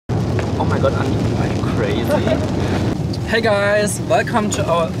Oh my god, I'm crazy. Hey guys, welcome to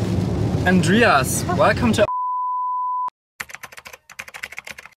our... Andreas, welcome to...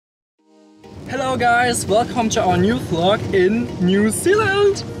 Hello guys, welcome to our new vlog in New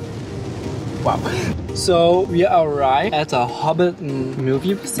Zealand. Wow. So we arrived at a Hobbiton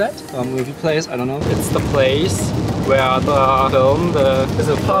movie set, or movie place, I don't know. It's the place where the film, is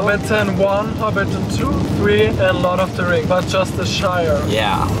it Hobbiton 1, Hobbiton 2, 3 and Lord of the Rings, but just the Shire.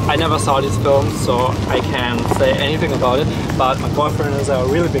 Yeah, I never saw these films, so I can't say anything about it, but my boyfriend is a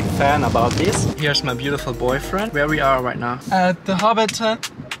really big fan about this. Here's my beautiful boyfriend, where we are right now. At the Hobbiton.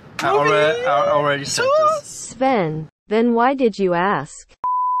 I already said this. Sven, then why did you ask?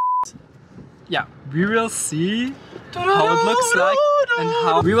 Yeah, we will see how it looks like and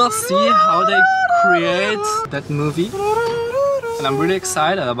how we will see how they create that movie. And I'm really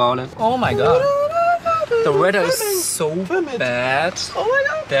excited about it. Oh my god. The weather is so bad. Oh my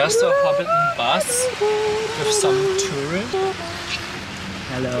god. There's a Hobbiton bus with some tourists.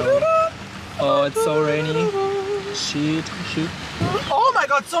 Hello. Oh, it's so rainy. Shit. Oh my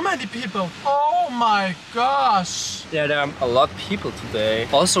god, so many people. Oh my gosh. Yeah, there are a lot of people today.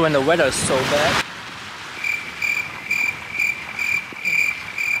 Also when the weather is so bad.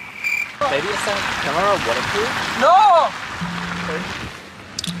 Maybe is that camera waterproof? No!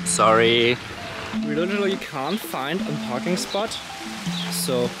 Okay. Sorry. We literally can't find a parking spot.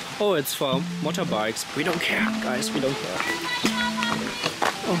 So, oh, it's for motorbikes. We don't care, guys, we don't care.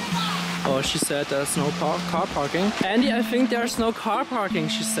 Oh, she said there's no car parking. Andy, I think there's no car parking,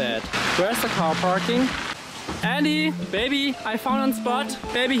 she said. Where's the car parking? Andy, baby, I found a spot.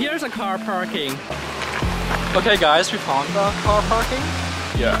 Baby, here's a car parking. Okay guys, we found the car parking.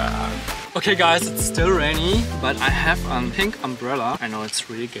 Yeah. Okay guys, it's still rainy, but I have a pink umbrella. I know it's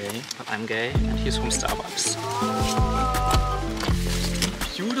really gay, but I'm gay and he's from Starbucks.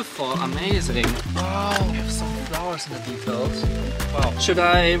 Beautiful, amazing. Wow, we have some flowers in the details. Wow. Should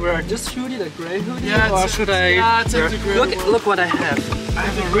I wear this hoodie, the gray hoodie? Yeah, or should I take the gray one. Look what I have. I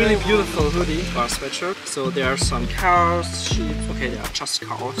have a really beautiful hoodie or sweatshirt. So there are some cows, sheep. Okay, there are just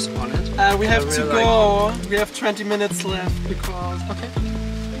cows on it. We have to go. We have 20 minutes left because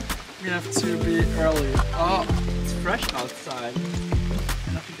we have to be early. Oh, it's fresh outside.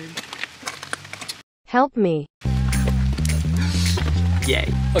 Help me. Yay.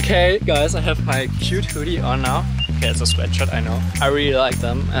 Okay guys, I have my cute hoodie on now. Okay, it's a sweatshirt, I know. I really like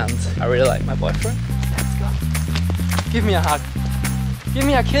them and I really like my boyfriend. Let's go. Give me a hug. Give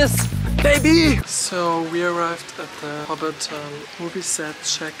me a kiss. Baby! So we arrived at the Hobbiton movie set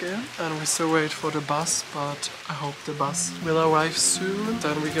check-in and we still wait for the bus, but I hope the bus will arrive soon.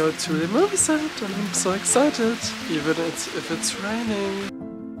 Then we go to the movie set and I'm so excited, even if it's raining.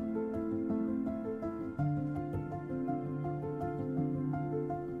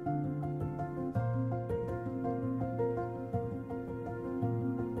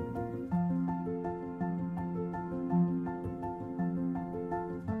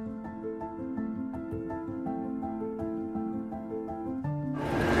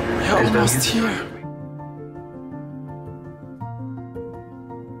 We're almost here.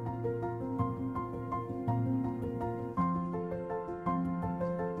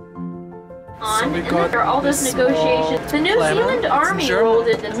 And after all those negotiations, the New Zealand Army rolled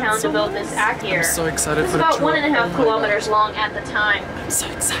into town to build this act here. I'm so excited for the about tour. 1.5 kilometers long at the time. I'm so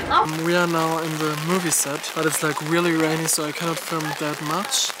excited. We are now in the movie set, but it's like really rainy, so I cannot film that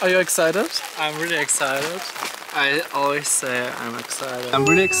much. Are you excited? I'm really excited. I always say I'm excited. I'm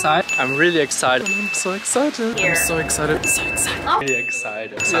really excited. I'm really excited. I'm so excited. Here. I'm so excited. So excited.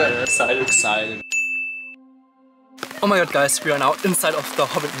 Really excited. Oh my god guys, we are now inside of the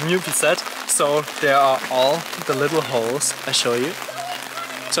Hobbit movie set. So there are all the little holes I show you.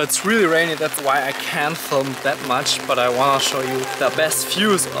 So it's really rainy, that's why I can't film that much, but I wanna show you the best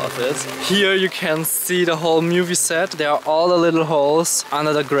views of it. Here you can see the whole movie set. There are all the little holes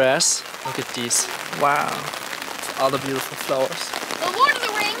under the grass. Look at these. Wow. All the beautiful flowers. The Lord of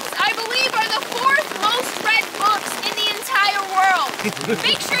the Rings, I believe, are the 4th most read books in the entire world.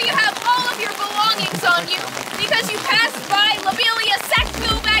 Make sure you have all of your belongings on you, because you passed by Lobelia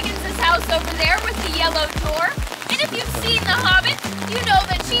Sackville Baggins' house over there with the yellow door. And if you've seen The Hobbit, you know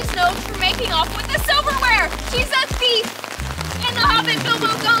that she's known for making off with the silverware. She's a thief. And the Hobbit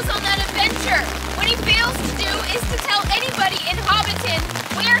Bilbo goes on that adventure. What he fails to do is to tell anybody in Hobbiton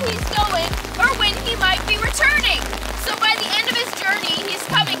where he's going or when he might be returning. So by the end of his journey, he's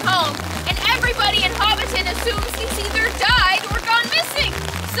coming home, and everybody in Hobbiton assumes he's either died or gone missing.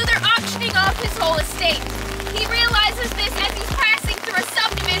 So they're auctioning off his whole estate. He realizes this as he's passing through a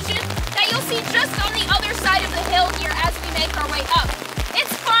subdivision that you'll see just on the other side of the hill here as we make our way up.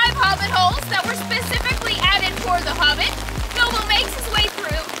 It's 5 Hobbit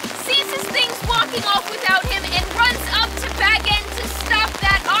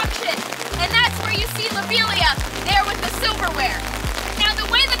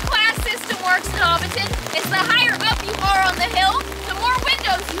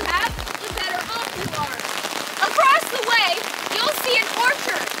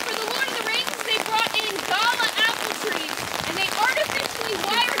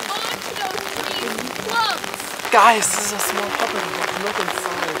Guys, this is a small Hobbit. Look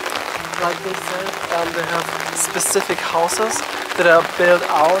inside. Like they said, they have specific houses that are built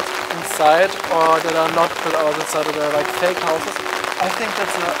out inside or that are not built out inside, that are like fake houses. I think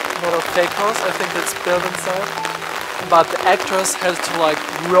that's not a fake house, I think that's built inside. But the actors had to like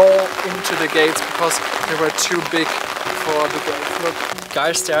roll into the gates because they were too big for the gates. Look.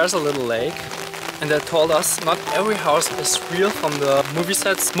 Guys, there's a little lake. And they told us not every house is real from the movie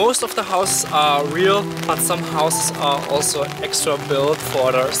sets. Most of the houses are real, but some houses are also extra built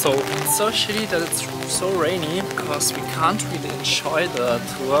for the... So it's so shitty that it's so rainy because we can't really enjoy the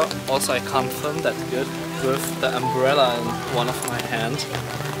tour. Also, I can't film that good with the umbrella in one of my hands.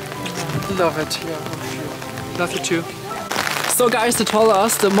 Love it here, I'm sure. Love you too. So guys, they told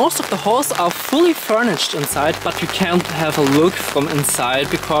us that most of the halls are fully furnished inside, but you can't have a look from inside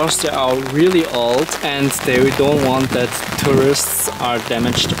because they are really old and they don't want that tourists are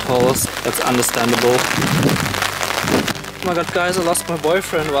damaged the halls. That's understandable. Oh my god guys, I lost my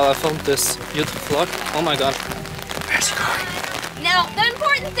boyfriend while I filmed this YouTube vlog. Oh my god. Where's he going? Now, the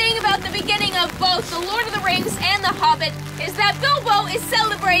important thing about the beginning of both The Lord of the Rings and The Hobbit is that Bilbo is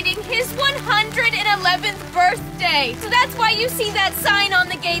celebrating his 111th birthday. So that's why you see that sign on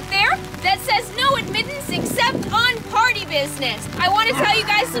the gate there that says no admittance except on party business. I want to tell you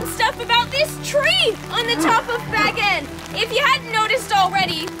guys some stuff about this tree on the top of Bag End. If you hadn't noticed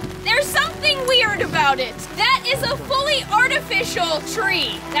already, there's something weird about it. That is a fully artificial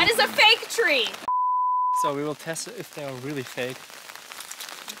tree. That is a fake tree. So we will test it if they are really fake.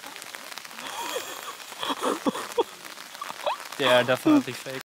 They are definitely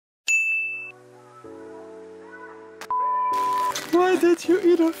fake. Why did you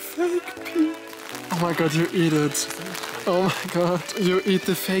eat a fake pea? Oh my god, you eat it. Oh my god, you eat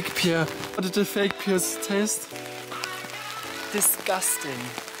the fake pear. How did the fake pears taste? Disgusting.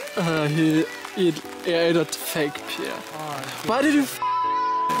 He ate a fake pear. Why did you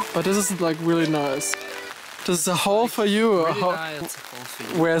But this is like really nice. This is a hole for you. Really nice.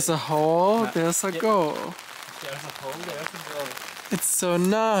 Where's a hole? There's a goal. There's a hole, there's a goal. It's so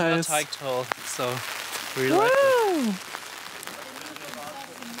nice. It's a tight hole, so really like it.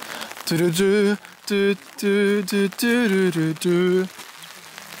 Do do do do do do do do.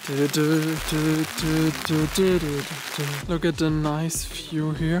 Look at the nice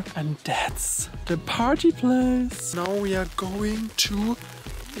view here, and that's the party place. Now we are going to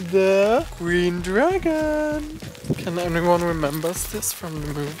the Green Dragon. Can anyone remembers this from the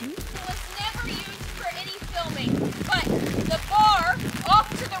movie? It was never used for any filming, but the bar off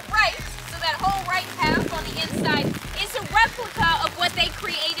to the right, so that whole right half on the inside, is a replica of what they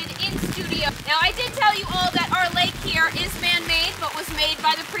created in studio. Now I did tell you all that our lake here is man-made, but was made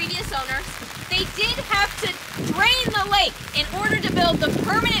by the previous owners. They did have to drain the lake in order to build the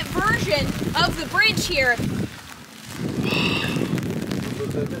permanent version of the bridge here.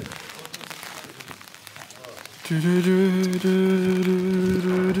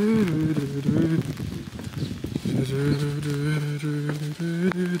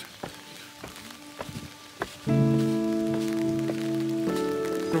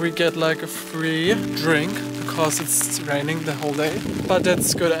 We get like a free drink because it's raining the whole day, but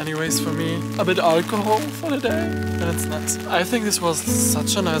that's good anyways for me. A bit alcohol for the day, and it's nice. I think this was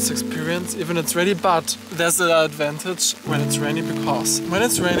such a nice experience, even it's rainy, but there's an advantage when it's raining because when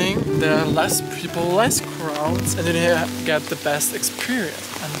it's raining there are less people, less crowds, and then you get the best experience.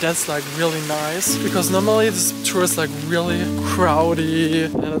 And that's like really nice because normally this tour is like really crowdy,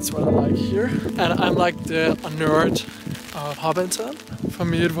 and that's what I like here. And I'm like the nerd of Hobbiton. For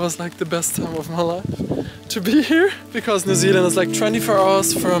me it was like the best time of my life to be here because New Zealand is like 24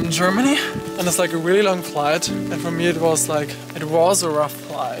 hours from Germany and it's like a really long flight, and for me it was a rough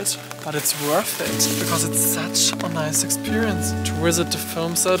flight, but it's worth it because it's such a nice experience to visit the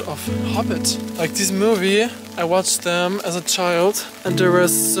film set of Hobbit. Like this movie, I watched them as a child and they were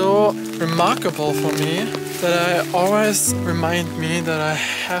so remarkable for me that I always remind me that I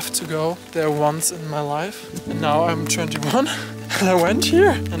have to go there once in my life. And now I'm 21 and I went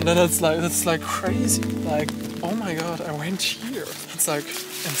here, and then it's like crazy. Like, oh my god, I went here. It's like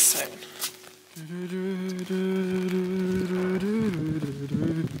insane.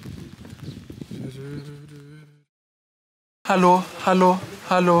 Hallo, hallo,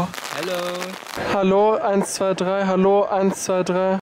 hallo. Hello. Hallo, 1, 2, 3, hallo, 1, 2, 3.